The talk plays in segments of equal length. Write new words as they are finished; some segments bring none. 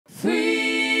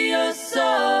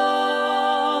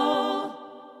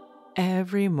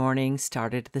Every morning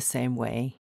started the same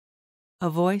way. A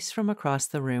voice from across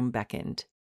the room beckoned.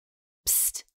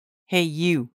 Psst! Hey,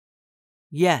 you!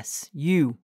 Yes,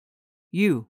 you!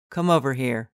 You, come over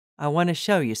here. I want to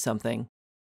show you something.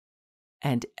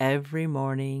 And every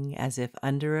morning, as if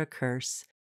under a curse,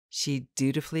 she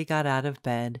dutifully got out of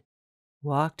bed,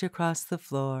 walked across the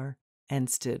floor, and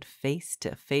stood face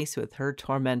to face with her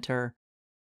tormentor.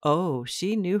 Oh,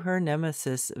 she knew her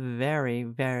nemesis very,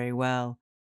 very well,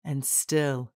 and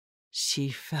still she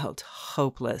felt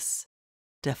hopeless,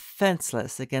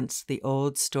 defenseless against the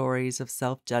old stories of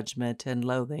self-judgment and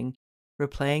loathing,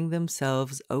 replaying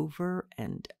themselves over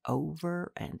and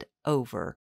over and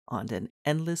over on an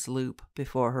endless loop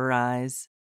before her eyes.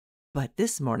 But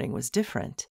this morning was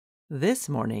different. This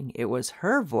morning it was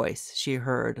her voice she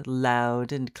heard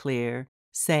loud and clear,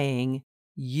 saying,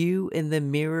 "You in the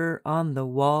mirror on the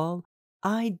wall,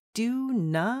 I do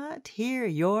not hear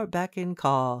your beck and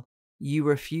call. You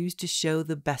refuse to show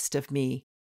the best of me,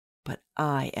 but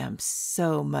I am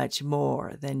so much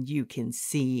more than you can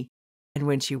see." And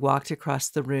when she walked across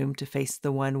the room to face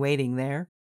the one waiting there,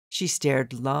 she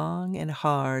stared long and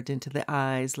hard into the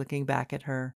eyes looking back at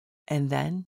her. And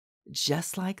then,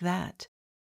 just like that,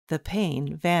 the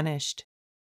pain vanished.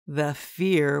 The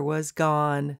fear was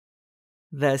gone.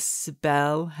 The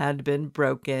spell had been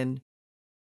broken.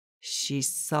 She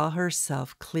saw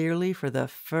herself clearly for the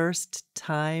first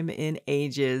time in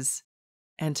ages.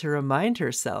 And to remind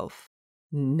herself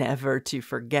never to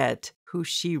forget who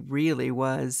she really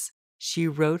was, she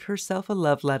wrote herself a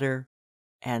love letter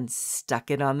and stuck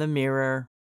it on the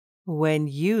mirror. When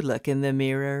you look in the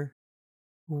mirror,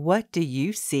 what do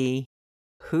you see?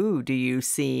 Who do you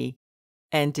see?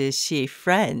 And is she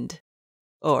friend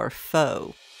or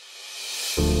foe?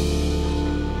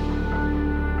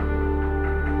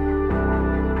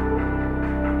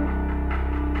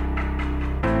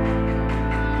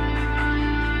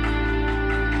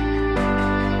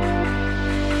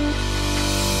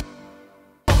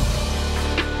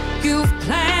 You've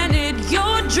planted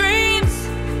your dreams.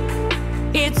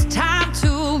 It's time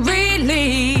to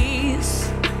release.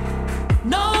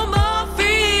 No more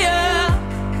fear.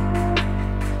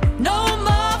 No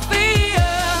more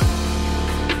fear.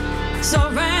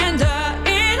 Surrender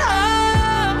in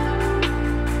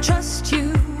her. Trust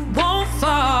you won't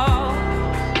fall.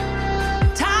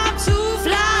 Time to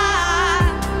fly.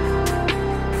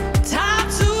 Time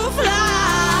to fly.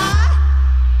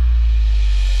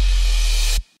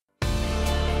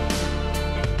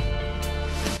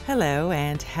 Hello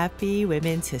and happy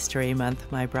Women's History Month,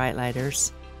 my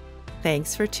Brightlighters.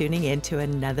 Thanks for tuning in to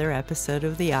another episode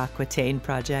of the Aquitaine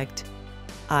Project.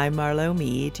 I'm Marlo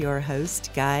Mead, your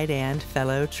host, guide, and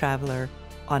fellow traveler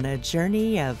on a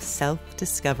journey of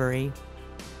self-discovery.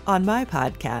 On my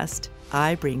podcast,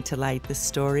 I bring to light the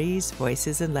stories,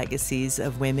 voices, and legacies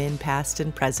of women past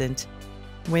and present,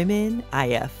 women I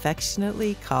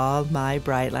affectionately call my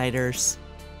Brightlighters.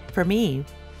 For me,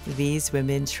 these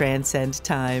women transcend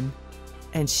time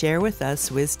and share with us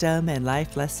wisdom and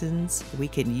life lessons we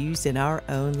can use in our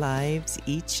own lives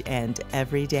each and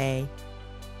every day.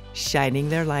 Shining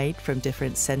their light from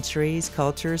different centuries,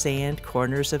 cultures, and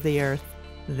corners of the earth,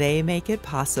 they make it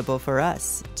possible for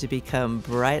us to become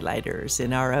Brightlighters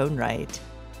in our own right.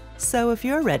 So if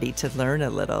you're ready to learn a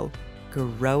little,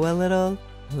 grow a little,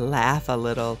 laugh a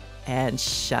little, and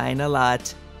shine a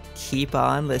lot, keep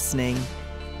on listening.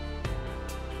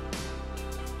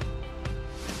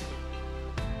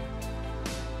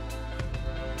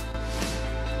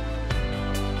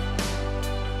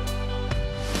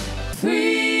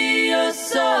 Free your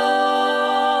soul.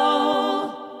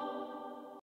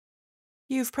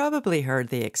 You've probably heard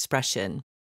the expression,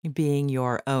 being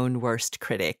your own worst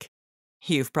critic.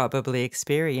 You've probably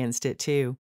experienced it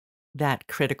too. That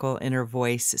critical inner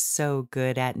voice so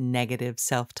good at negative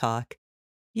self-talk.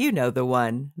 You know the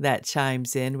one that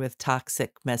chimes in with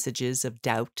toxic messages of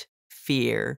doubt,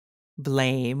 fear,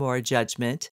 blame, or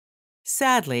judgment.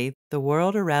 Sadly, the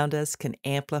world around us can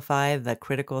amplify the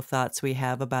critical thoughts we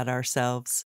have about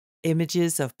ourselves.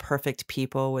 Images of perfect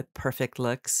people with perfect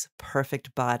looks,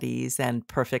 perfect bodies, and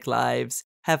perfect lives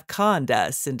have conned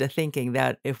us into thinking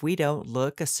that if we don't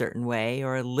look a certain way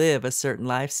or live a certain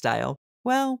lifestyle,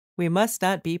 well, we must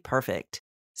not be perfect.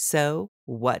 So,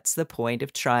 what's the point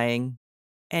of trying?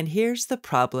 And here's the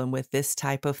problem with this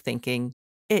type of thinking.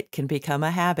 It can become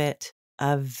a habit,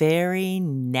 a very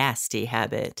nasty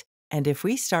habit. And if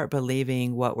we start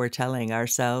believing what we're telling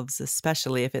ourselves,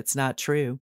 especially if it's not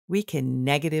true, we can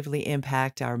negatively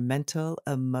impact our mental,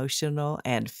 emotional,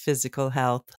 and physical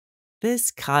health.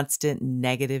 This constant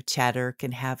negative chatter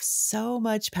can have so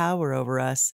much power over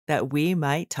us that we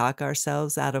might talk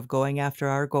ourselves out of going after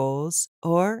our goals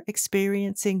or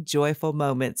experiencing joyful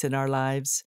moments in our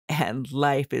lives. And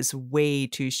life is way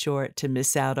too short to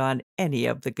miss out on any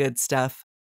of the good stuff.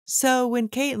 So when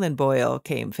Caitlin Boyle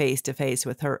came face to face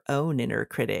with her own inner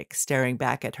critic staring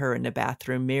back at her in a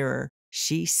bathroom mirror,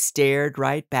 she stared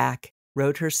right back,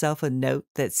 wrote herself a note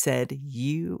that said,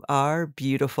 "You are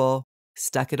beautiful,"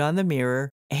 stuck it on the mirror,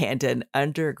 and an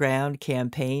underground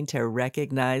campaign to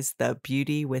recognize the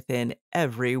beauty within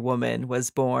every woman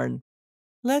was born.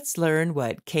 Let's learn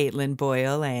what Caitlin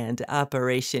Boyle and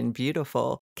Operation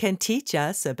Beautiful can teach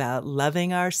us about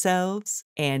loving ourselves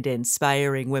and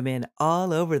inspiring women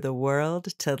all over the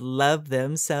world to love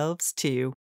themselves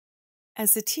too.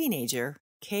 As a teenager,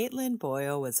 Caitlin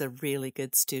Boyle was a really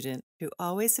good student who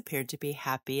always appeared to be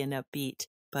happy and upbeat,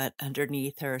 but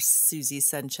underneath her Susie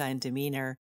Sunshine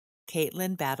demeanor,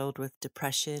 Caitlin battled with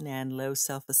depression and low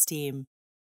self-esteem.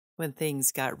 When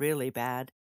things got really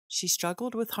bad, she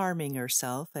struggled with harming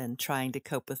herself and trying to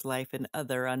cope with life in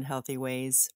other unhealthy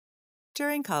ways.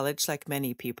 During college, like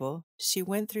many people, she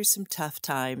went through some tough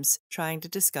times trying to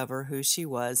discover who she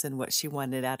was and what she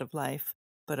wanted out of life.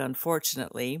 But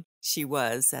unfortunately, she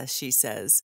was, as she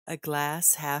says, a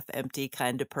glass half empty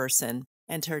kind of person,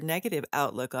 and her negative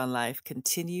outlook on life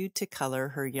continued to color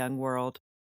her young world.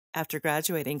 After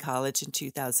graduating college in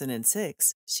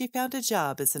 2006, she found a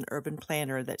job as an urban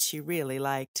planner that she really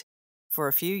liked. For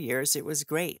a few years, it was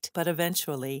great, but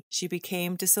eventually she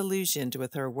became disillusioned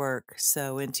with her work.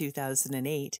 So in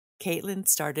 2008, Caitlin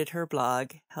started her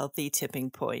blog, Healthy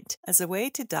Tipping Point, as a way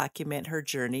to document her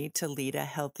journey to lead a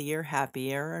healthier,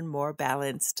 happier, and more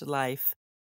balanced life.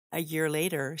 A year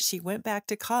later, she went back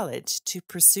to college to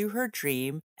pursue her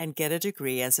dream and get a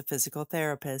degree as a physical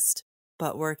therapist.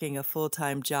 But working a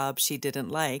full-time job she didn't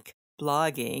like,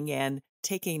 blogging, and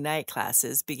taking night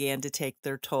classes began to take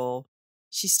their toll.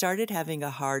 She started having a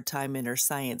hard time in her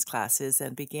science classes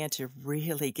and began to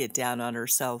really get down on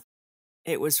herself.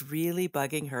 It was really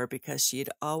bugging her because she had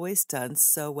always done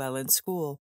so well in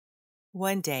school.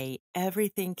 One day,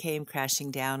 everything came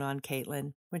crashing down on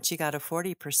Caitlin when she got a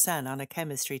 40% on a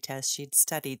chemistry test she'd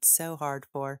studied so hard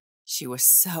for. She was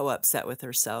so upset with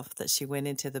herself that she went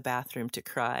into the bathroom to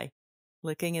cry.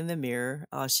 Looking in the mirror,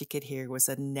 all she could hear was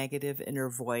a negative inner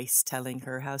voice telling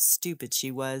her how stupid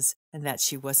she was and that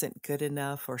she wasn't good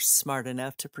enough or smart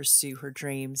enough to pursue her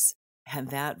dreams. And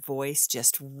that voice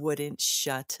just wouldn't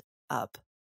shut up.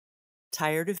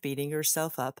 Tired of beating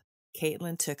herself up,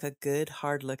 Caitlin took a good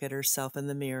hard look at herself in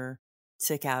the mirror,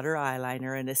 took out her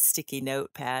eyeliner and a sticky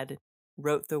notepad,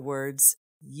 wrote the words,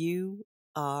 "You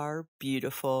are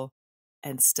beautiful,"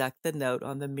 and stuck the note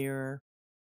on the mirror.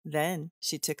 Then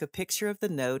she took a picture of the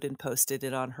note and posted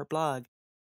it on her blog.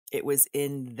 It was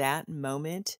in that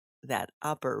moment that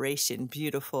Operation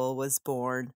Beautiful was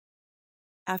born.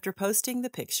 After posting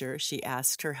the picture, she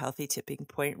asked her Healthy Tipping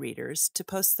Point readers to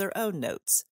post their own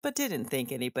notes, but didn't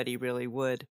think anybody really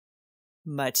would.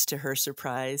 Much to her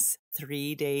surprise,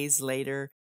 3 days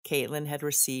later, Caitlin had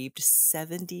received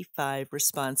 75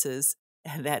 responses,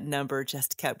 and that number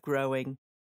just kept growing.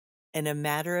 In a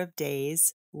matter of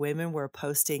days, women were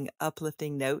posting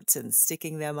uplifting notes and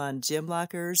sticking them on gym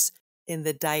lockers, in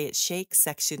the diet shake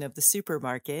section of the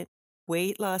supermarket,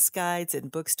 weight loss guides in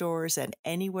bookstores, and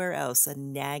anywhere else a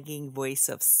nagging voice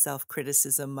of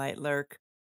self-criticism might lurk.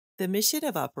 The mission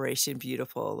of Operation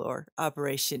Beautiful, or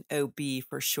Operation OB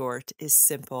for short, is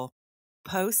simple.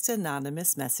 Post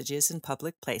anonymous messages in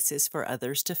public places for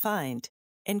others to find,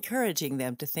 encouraging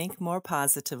them to think more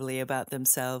positively about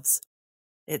themselves.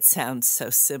 It sounds so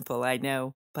simple, I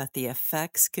know, but the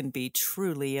effects can be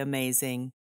truly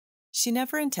amazing. She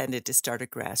never intended to start a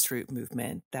grassroots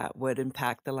movement that would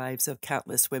impact the lives of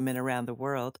countless women around the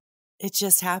world. It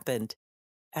just happened.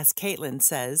 As Caitlin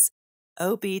says,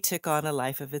 OB took on a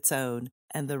life of its own,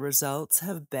 and the results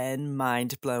have been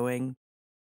mind-blowing.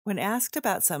 When asked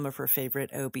about some of her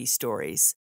favorite OB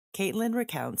stories, Caitlin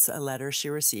recounts a letter she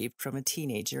received from a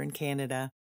teenager in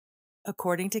Canada.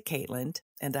 According to Caitlin,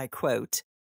 and I quote,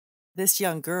 "This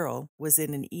young girl was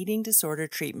in an eating disorder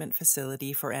treatment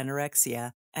facility for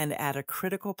anorexia and at a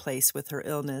critical place with her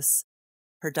illness.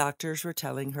 Her doctors were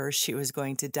telling her she was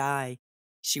going to die.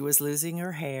 She was losing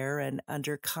her hair and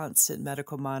under constant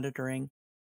medical monitoring.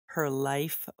 Her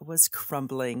life was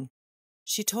crumbling.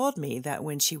 She told me that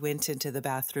when she went into the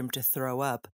bathroom to throw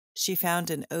up, she found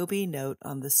an OB note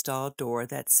on the stall door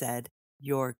that said,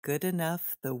 'You're good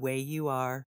enough the way you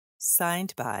are,'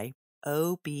 signed by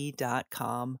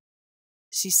OB.com.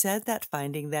 She said that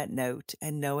finding that note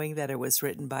and knowing that it was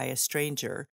written by a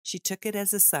stranger, she took it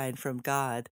as a sign from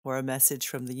God or a message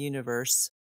from the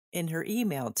universe. In her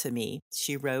email to me,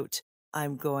 she wrote,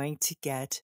 "I'm going to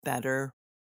get better."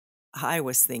 I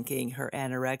was thinking her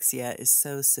anorexia is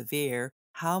so severe,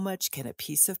 how much can a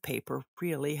piece of paper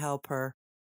really help her?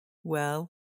 Well,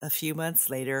 a few months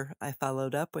later, I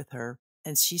followed up with her,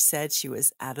 and she said she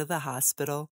was out of the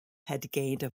hospital, had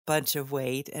gained a bunch of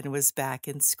weight, and was back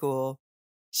in school.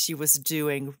 She was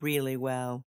doing really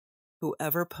well.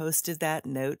 Whoever posted that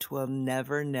note will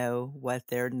never know what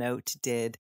their note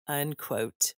did.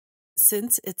 Unquote.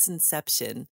 Since its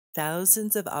inception,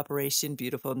 thousands of Operation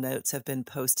Beautiful notes have been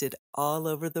posted all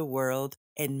over the world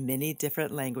in many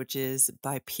different languages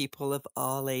by people of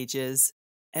all ages.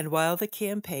 And while the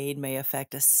campaign may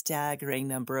affect a staggering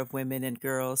number of women and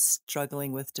girls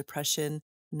struggling with depression,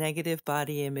 negative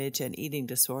body image, and eating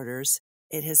disorders,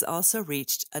 it has also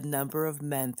reached a number of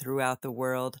men throughout the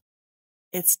world.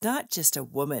 It's not just a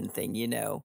woman thing, you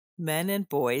know. Men and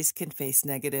boys can face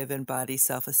negative and body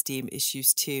self-esteem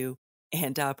issues too,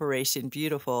 and Operation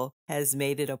Beautiful has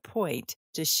made it a point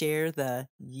to share the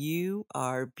 "You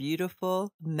Are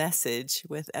Beautiful" message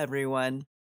with everyone.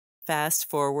 Fast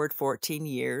forward 14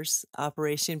 years,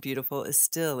 Operation Beautiful is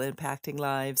still impacting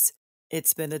lives.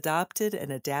 It's been adopted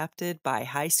and adapted by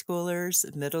high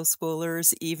schoolers, middle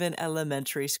schoolers, even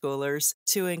elementary schoolers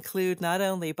to include not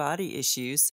only body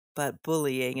issues, but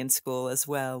bullying in school as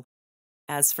well.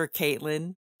 As for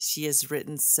Caitlin, she has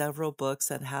written several books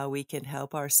on how we can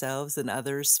help ourselves and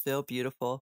others feel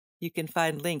beautiful. You can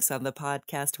find links on the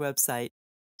podcast website.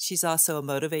 She's also a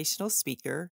motivational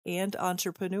speaker and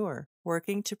entrepreneur,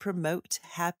 working to promote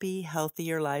happy,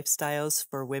 healthier lifestyles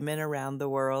for women around the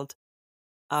world.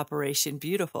 Operation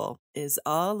Beautiful is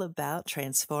all about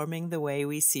transforming the way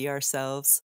we see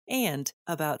ourselves and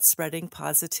about spreading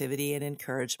positivity and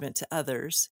encouragement to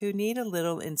others who need a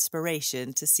little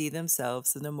inspiration to see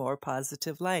themselves in a more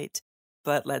positive light.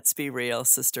 But let's be real,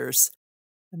 sisters.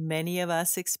 Many of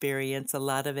us experience a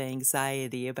lot of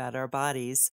anxiety about our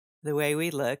bodies, the way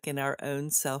we look, and our own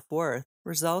self-worth,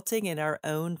 resulting in our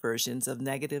own versions of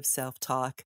negative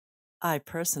self-talk. I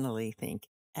personally think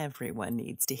everyone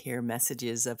needs to hear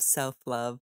messages of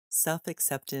self-love,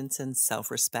 self-acceptance, and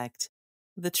self-respect.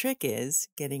 The trick is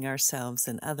getting ourselves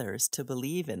and others to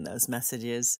believe in those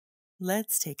messages.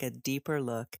 Let's take a deeper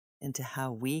look into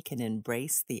how we can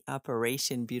embrace the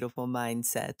Operation Beautiful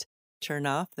mindset, turn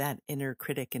off that inner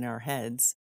critic in our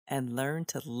heads, and learn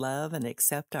to love and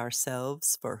accept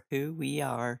ourselves for who we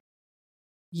are.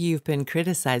 You've been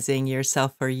criticizing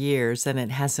yourself for years and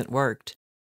it hasn't worked.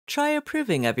 Try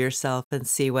approving of yourself and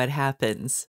see what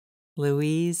happens.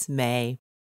 Louise May.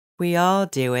 We all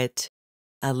do it.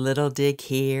 A little dig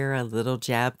here, a little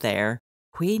jab there.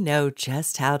 We know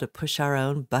just how to push our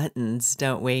own buttons,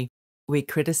 don't we? We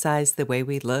criticize the way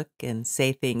we look and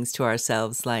say things to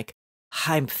ourselves like,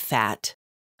 "I'm fat.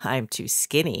 I'm too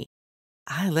skinny.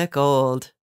 I look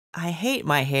old. I hate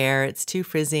my hair. It's too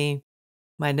frizzy.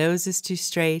 My nose is too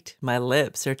straight. My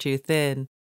lips are too thin.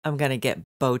 I'm gonna get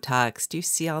Botox. Do you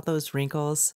see all those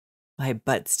wrinkles? My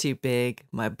butt's too big.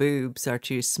 My boobs are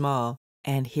too small.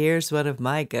 And here's one of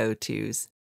my go-tos.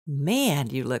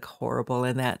 Man, you look horrible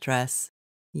in that dress."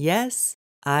 Yes,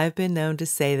 I've been known to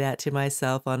say that to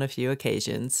myself on a few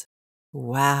occasions.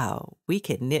 Wow, we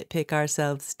can nitpick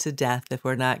ourselves to death if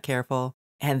we're not careful.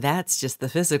 And that's just the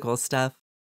physical stuff.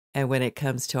 And when it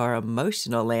comes to our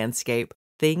emotional landscape,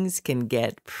 things can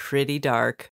get pretty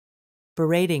dark.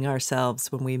 Berating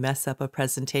ourselves when we mess up a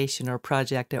presentation or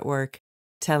project at work,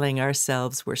 telling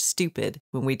ourselves we're stupid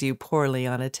when we do poorly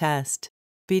on a test,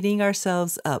 beating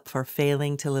ourselves up for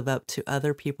failing to live up to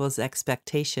other people's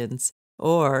expectations,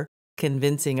 or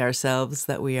convincing ourselves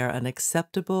that we are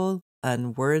unacceptable,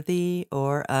 unworthy,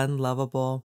 or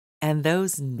unlovable. And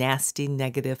those nasty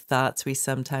negative thoughts we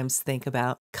sometimes think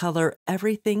about color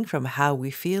everything from how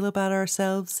we feel about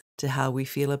ourselves to how we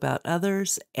feel about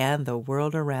others and the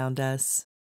world around us.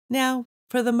 Now,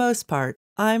 for the most part,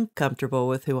 I'm comfortable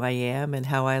with who I am and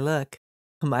how I look.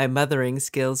 My mothering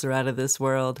skills are out of this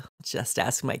world, just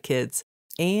ask my kids.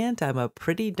 And I'm a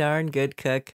pretty darn good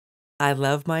cook. I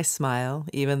love my smile,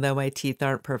 even though my teeth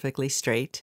aren't perfectly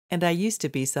straight. And I used to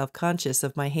be self-conscious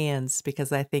of my hands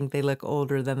because I think they look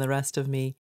older than the rest of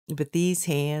me. But these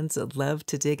hands love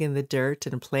to dig in the dirt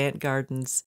and plant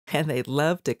gardens, and they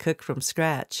love to cook from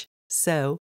scratch.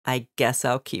 So I guess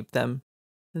I'll keep them.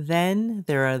 Then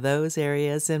there are those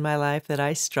areas in my life that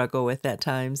I struggle with at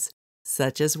times,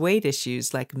 such as weight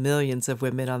issues like millions of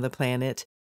women on the planet,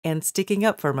 and sticking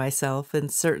up for myself in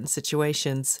certain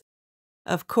situations.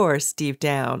 Of course, deep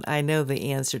down, I know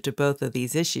the answer to both of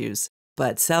these issues,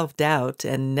 But self-doubt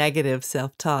and negative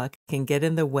self-talk can get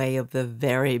in the way of the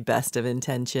very best of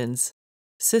intentions.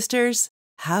 Sisters,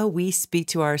 how we speak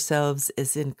to ourselves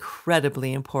is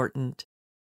incredibly important.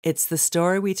 It's the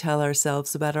story we tell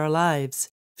ourselves about our lives,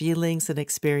 feelings, and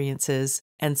experiences,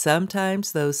 and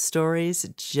sometimes those stories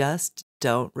just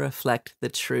don't reflect the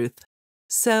truth.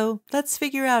 So let's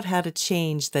figure out how to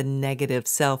change the negative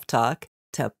self-talk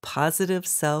to positive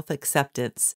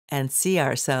self-acceptance and see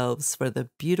ourselves for the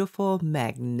beautiful,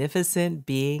 magnificent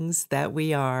beings that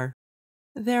we are.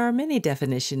 There are many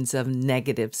definitions of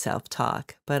negative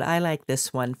self-talk, but I like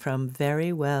this one from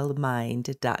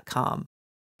verywellmind.com.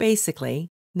 Basically,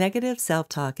 negative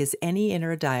self-talk is any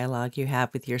inner dialogue you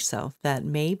have with yourself that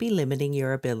may be limiting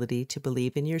your ability to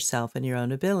believe in yourself and your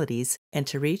own abilities and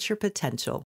to reach your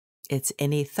potential. It's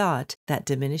any thought that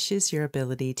diminishes your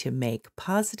ability to make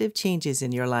positive changes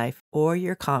in your life or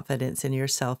your confidence in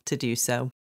yourself to do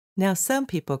so. Now, some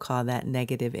people call that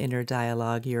negative inner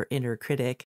dialogue your inner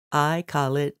critic. I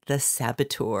call it the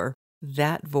saboteur,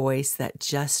 that voice that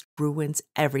just ruins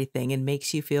everything and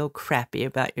makes you feel crappy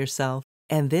about yourself.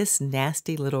 And this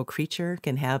nasty little creature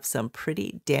can have some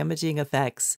pretty damaging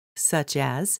effects, such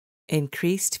as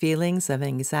increased feelings of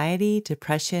anxiety,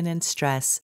 depression, and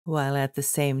stress, while at the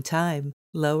same time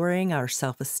lowering our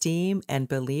self-esteem and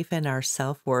belief in our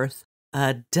self-worth.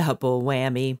 A double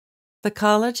whammy. The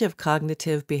College of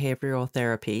Cognitive Behavioral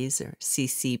Therapies, or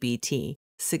CCBT,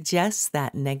 suggests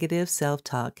that negative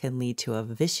self-talk can lead to a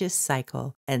vicious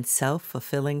cycle and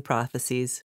self-fulfilling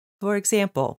prophecies. For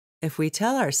example, if we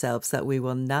tell ourselves that we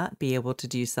will not be able to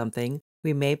do something,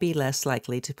 we may be less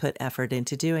likely to put effort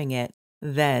into doing it.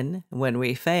 Then, when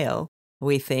we fail,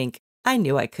 we think, I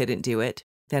knew I couldn't do it.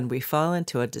 Then we fall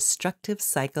into a destructive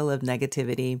cycle of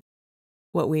negativity.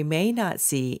 What we may not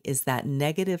see is that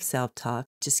negative self-talk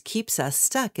just keeps us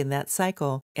stuck in that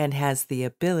cycle and has the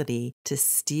ability to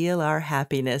steal our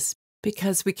happiness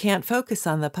because we can't focus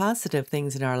on the positive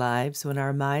things in our lives when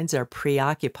our minds are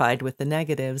preoccupied with the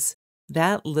negatives.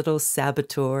 That little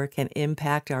saboteur can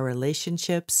impact our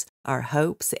relationships, our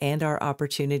hopes, and our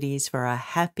opportunities for a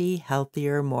happy,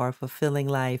 healthier, more fulfilling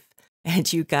life.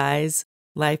 And you guys,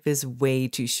 life is way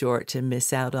too short to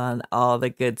miss out on all the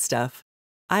good stuff.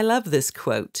 I love this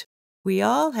quote. We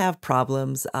all have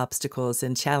problems, obstacles,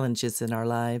 and challenges in our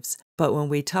lives, but when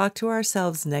we talk to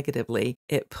ourselves negatively,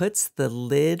 it puts the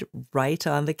lid right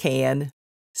on the can.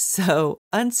 So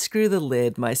unscrew the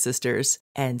lid, my sisters,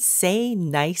 and say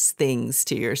nice things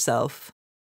to yourself.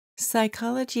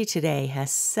 Psychology Today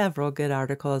has several good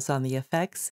articles on the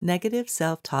effects negative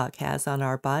self-talk has on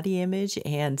our body image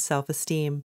and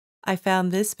self-esteem. I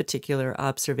found this particular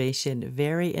observation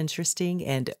very interesting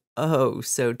and oh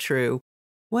so true.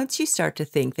 Once you start to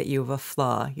think that you have a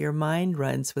flaw, your mind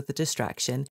runs with the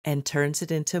distraction and turns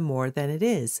it into more than it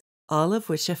is, all of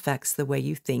which affects the way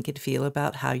you think and feel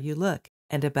about how you look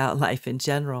and about life in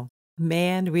general.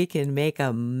 Man, we can make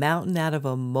a mountain out of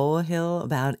a molehill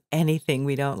about anything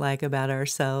we don't like about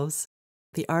ourselves.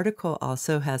 The article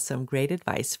also has some great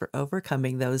advice for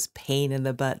overcoming those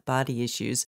pain-in-the-butt body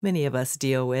issues many of us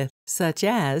deal with, such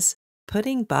as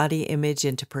putting body image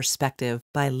into perspective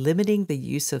by limiting the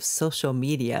use of social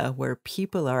media where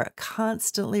people are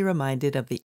constantly reminded of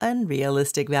the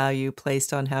unrealistic value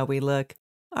placed on how we look.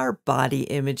 Our body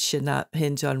image should not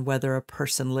hinge on whether a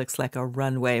person looks like a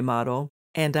runway model.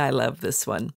 And I love this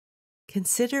one.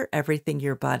 Consider everything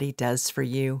your body does for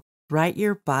you. Write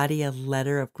your body a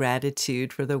letter of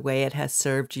gratitude for the way it has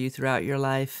served you throughout your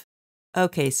life.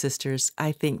 Okay, sisters,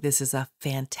 I think this is a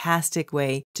fantastic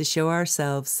way to show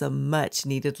ourselves some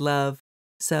much-needed love.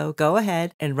 So go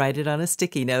ahead and write it on a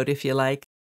sticky note if you like.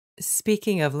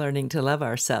 Speaking of learning to love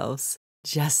ourselves,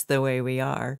 just the way we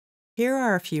are, here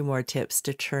are a few more tips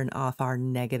to turn off our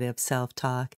negative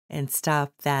self-talk and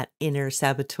stop that inner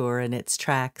saboteur in its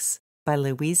tracks. By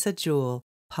Louisa Jewell,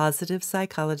 positive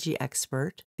psychology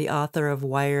expert, the author of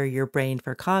Wire Your Brain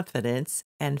for Confidence,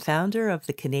 and founder of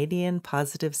the Canadian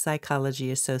Positive Psychology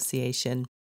Association.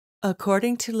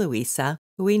 According to Louisa,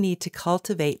 we need to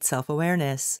cultivate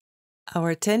self-awareness.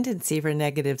 Our tendency for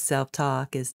negative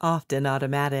self-talk is often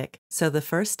automatic, so the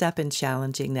first step in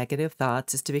challenging negative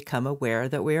thoughts is to become aware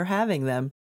that we are having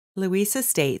them. Louisa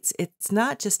states it's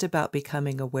not just about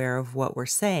becoming aware of what we're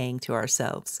saying to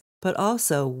ourselves, but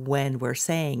also when we're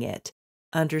saying it.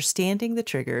 Understanding the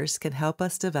triggers can help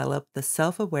us develop the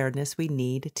self-awareness we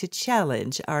need to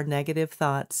challenge our negative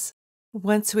thoughts.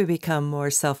 Once we become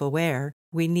more self-aware,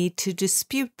 we need to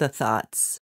dispute the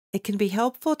thoughts. It can be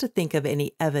helpful to think of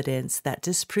any evidence that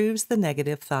disproves the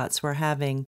negative thoughts we're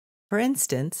having. For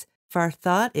instance, if our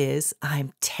thought is,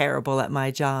 I'm terrible at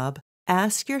my job,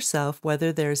 Ask yourself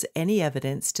whether there's any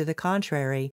evidence to the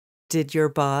contrary. Did your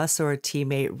boss or a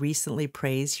teammate recently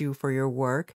praise you for your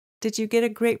work? Did you get a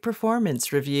great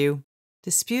performance review?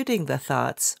 Disputing the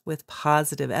thoughts with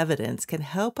positive evidence can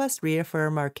help us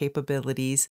reaffirm our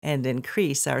capabilities and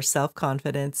increase our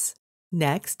self-confidence.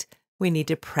 Next, we need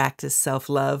to practice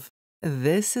self-love.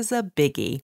 This is a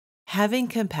biggie. Having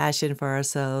compassion for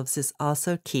ourselves is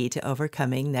also key to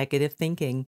overcoming negative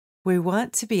thinking. We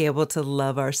want to be able to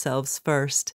love ourselves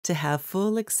first, to have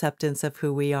full acceptance of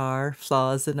who we are,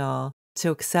 flaws and all, to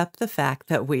accept the fact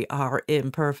that we are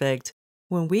imperfect.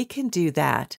 When we can do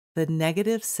that, the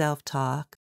negative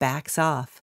self-talk backs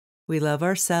off. We love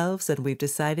ourselves and we've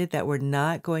decided that we're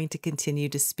not going to continue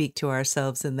to speak to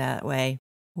ourselves in that way.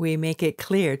 We make it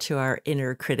clear to our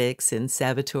inner critics and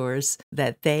saboteurs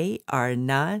that they are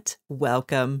not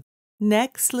welcome.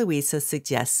 Next, Louisa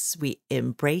suggests we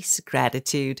embrace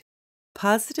gratitude.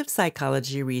 Positive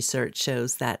psychology research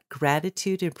shows that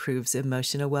gratitude improves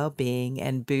emotional well-being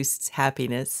and boosts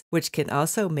happiness, which can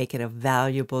also make it a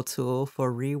valuable tool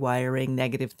for rewiring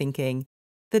negative thinking.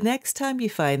 The next time you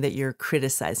find that you're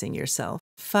criticizing yourself,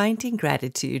 finding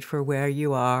gratitude for where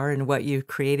you are and what you've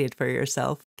created for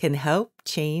yourself can help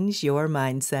change your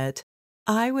mindset.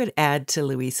 I would add to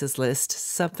Louisa's list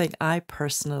something I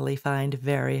personally find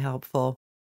very helpful: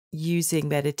 using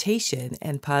meditation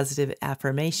and positive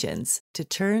affirmations to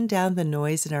turn down the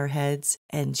noise in our heads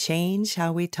and change how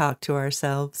we talk to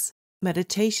ourselves.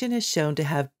 Meditation is shown to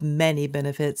have many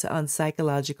benefits on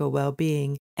psychological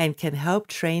well-being and can help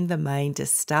train the mind to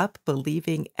stop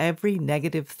believing every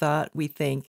negative thought we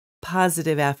think.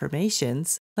 Positive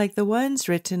affirmations, like the ones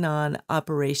written on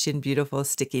Operation Beautiful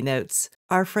sticky notes,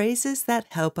 are phrases that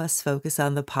help us focus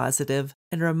on the positive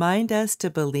and remind us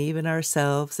to believe in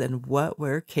ourselves and what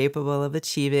we're capable of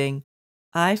achieving.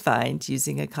 I find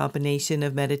using a combination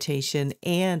of meditation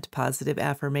and positive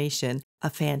affirmation a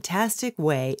fantastic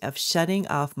way of shutting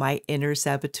off my inner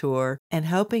saboteur and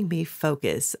helping me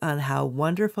focus on how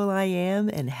wonderful I am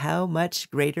and how much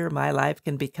greater my life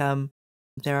can become.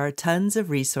 There are tons of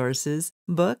resources,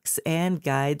 books, and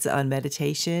guides on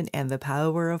meditation and the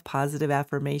power of positive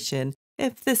affirmation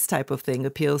if this type of thing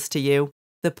appeals to you.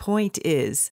 The point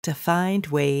is to find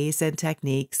ways and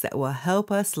techniques that will help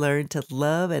us learn to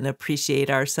love and appreciate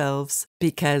ourselves,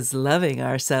 because loving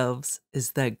ourselves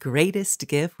is the greatest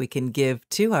gift we can give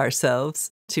to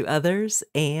ourselves, to others,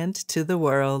 and to the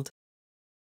world.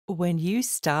 When you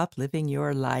stop living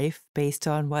your life based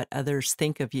on what others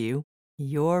think of you,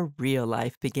 your real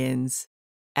life begins.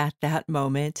 At that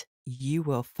moment, you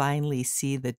will finally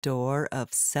see the door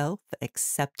of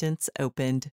self-acceptance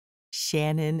opened.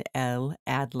 Shannon L.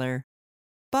 Adler.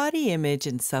 Body image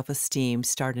and self-esteem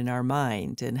start in our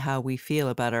mind and how we feel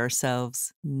about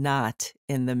ourselves, not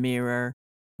in the mirror.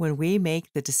 When we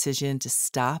make the decision to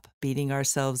stop beating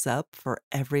ourselves up for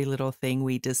every little thing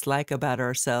we dislike about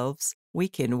ourselves, we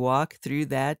can walk through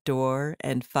that door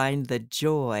and find the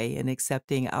joy in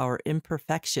accepting our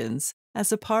imperfections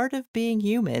as a part of being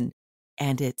human.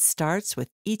 And it starts with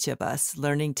each of us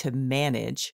learning to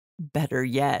manage, better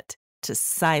yet, to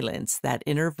silence that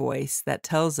inner voice that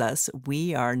tells us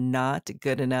we are not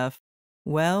good enough.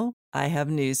 Well, I have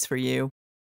news for you.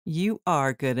 You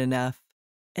are good enough.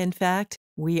 In fact,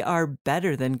 we are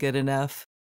better than good enough.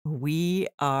 We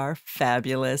are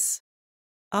fabulous.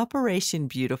 Operation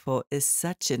Beautiful is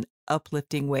such an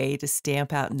uplifting way to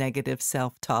stamp out negative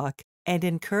self-talk and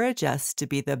encourage us to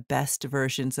be the best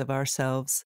versions of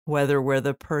ourselves, whether we're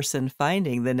the person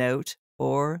finding the note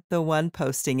or the one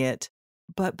posting it.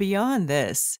 But beyond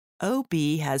this, OB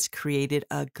has created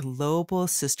a global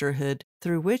sisterhood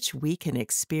through which we can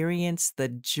experience the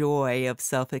joy of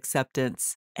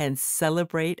self-acceptance and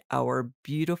celebrate our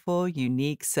beautiful,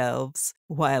 unique selves,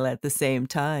 while at the same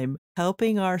time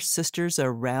helping our sisters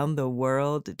around the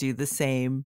world do the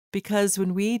same. Because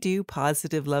when we do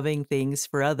positive, loving things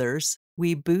for others,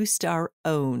 we boost our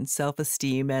own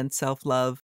self-esteem and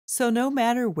self-love. So no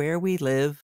matter where we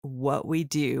live, what we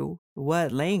do,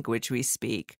 what language we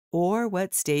speak, or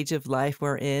what stage of life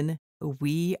we're in,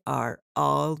 we are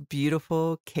all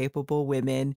beautiful, capable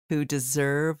women who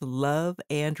deserve love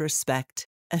and respect,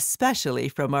 especially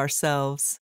from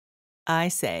ourselves. I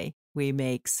say we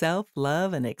make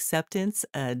self-love and acceptance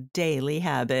a daily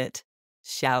habit.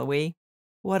 Shall we?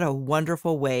 What a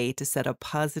wonderful way to set a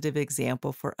positive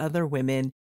example for other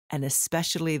women, and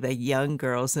especially the young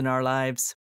girls in our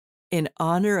lives. In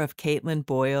honor of Caitlin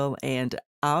Boyle and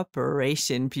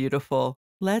Operation Beautiful,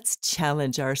 let's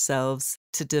challenge ourselves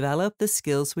to develop the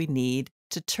skills we need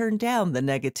to turn down the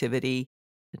negativity,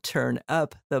 turn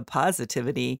up the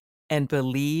positivity, and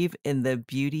believe in the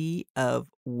beauty of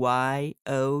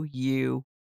YOU.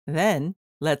 Then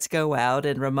let's go out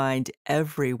and remind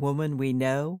every woman we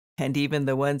know, and even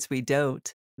the ones we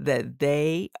don't, that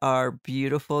they are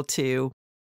beautiful too.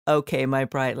 Okay, my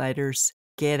bright lighters,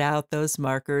 get out those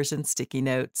markers and sticky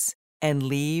notes and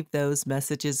leave those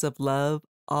messages of love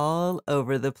all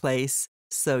over the place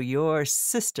so your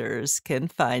sisters can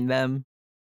find them.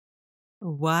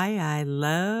 Why I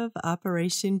love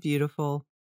Operation Beautiful.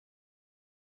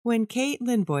 When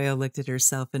Caitlin Boyle looked at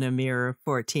herself in a mirror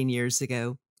 14 years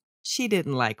ago, she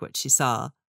didn't like what she saw,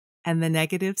 and the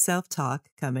negative self-talk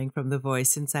coming from the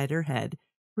voice inside her head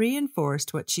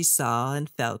reinforced what she saw and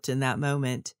felt in that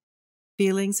moment.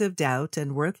 Feelings of doubt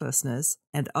and worthlessness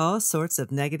and all sorts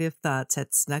of negative thoughts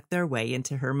had snuck their way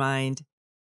into her mind.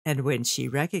 And when she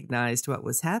recognized what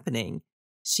was happening,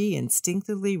 she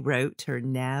instinctively wrote her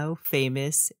now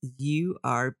famous "You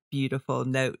Are Beautiful"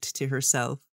 note to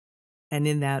herself, and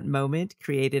in that moment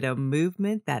created a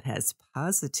movement that has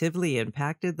positively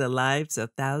impacted the lives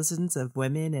of thousands of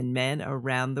women and men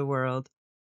around the world.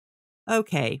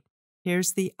 Okay,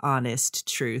 here's the honest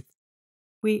truth.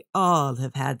 We all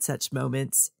have had such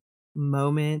moments.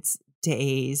 Moments,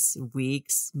 days,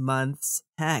 weeks, months,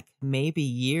 heck, maybe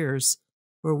years,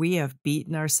 where we have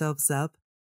beaten ourselves up,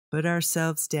 put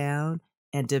ourselves down,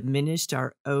 and diminished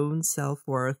our own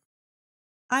self-worth.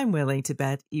 I'm willing to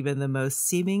bet even the most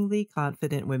seemingly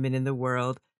confident women in the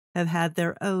world have had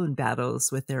their own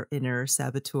battles with their inner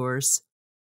saboteurs.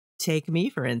 Take me,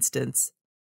 for instance.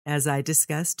 As I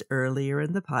discussed earlier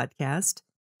in the podcast,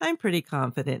 I'm pretty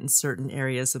confident in certain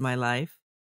areas of my life.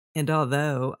 And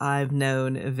although I've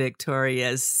known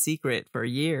Victoria's Secret for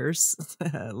years,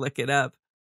 look it up,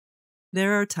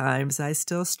 there are times I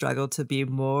still struggle to be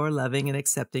more loving and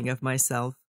accepting of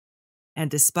myself.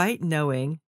 And despite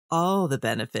knowing all the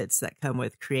benefits that come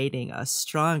with creating a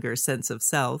stronger sense of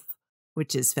self,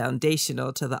 which is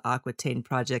foundational to the Aquitaine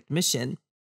Project mission,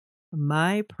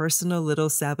 my personal little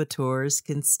saboteurs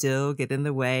can still get in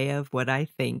the way of what I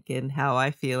think and how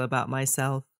I feel about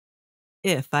myself,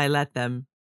 if I let them.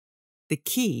 The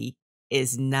key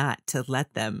is not to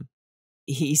let them.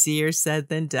 Easier said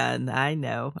than done, I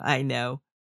know.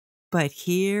 But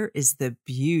here is the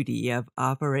beauty of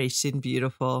Operation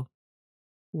Beautiful.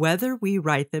 Whether we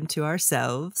write them to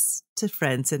ourselves, to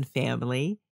friends and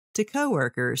family, to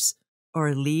coworkers,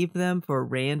 or leave them for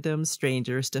random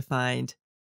strangers to find,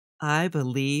 I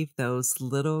believe those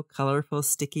little colorful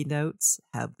sticky notes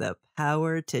have the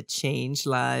power to change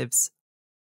lives.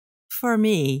 For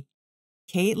me,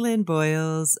 Caitlin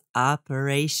Boyle's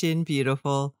Operation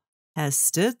Beautiful has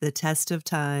stood the test of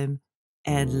time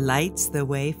and lights the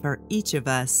way for each of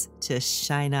us to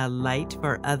shine a light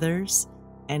for others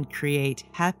and create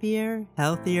happier,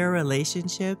 healthier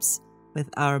relationships with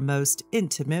our most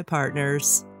intimate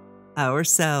partners,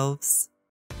 ourselves.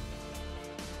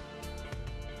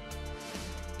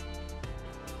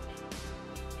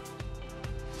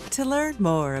 To learn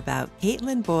more about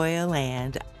Caitlin Boyle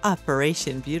and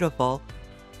Operation Beautiful,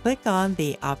 click on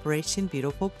the Operation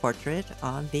Beautiful portrait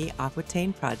on the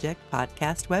Aquitaine Project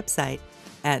podcast website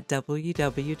at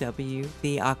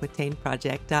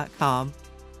www.theaquitaineproject.com.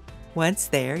 Once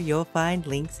there, you'll find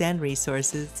links and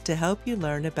resources to help you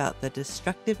learn about the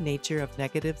destructive nature of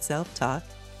negative self-talk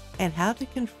and how to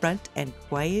confront and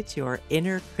quiet your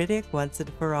inner critic once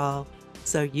and for all,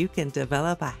 so you can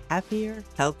develop a happier,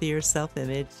 healthier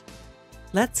self-image.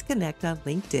 Let's connect on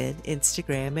LinkedIn,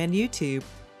 Instagram, and YouTube,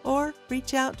 or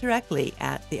reach out directly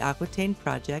at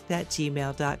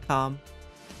theaquitaineproject@gmail.com.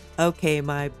 Okay,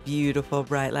 my beautiful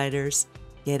bright lighters,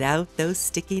 get out those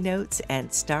sticky notes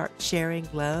and start sharing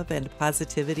love and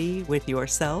positivity with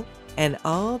yourself and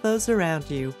all those around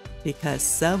you, because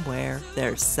somewhere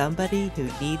there's somebody who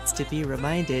needs to be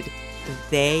reminded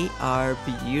they are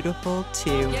beautiful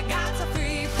too. You got to free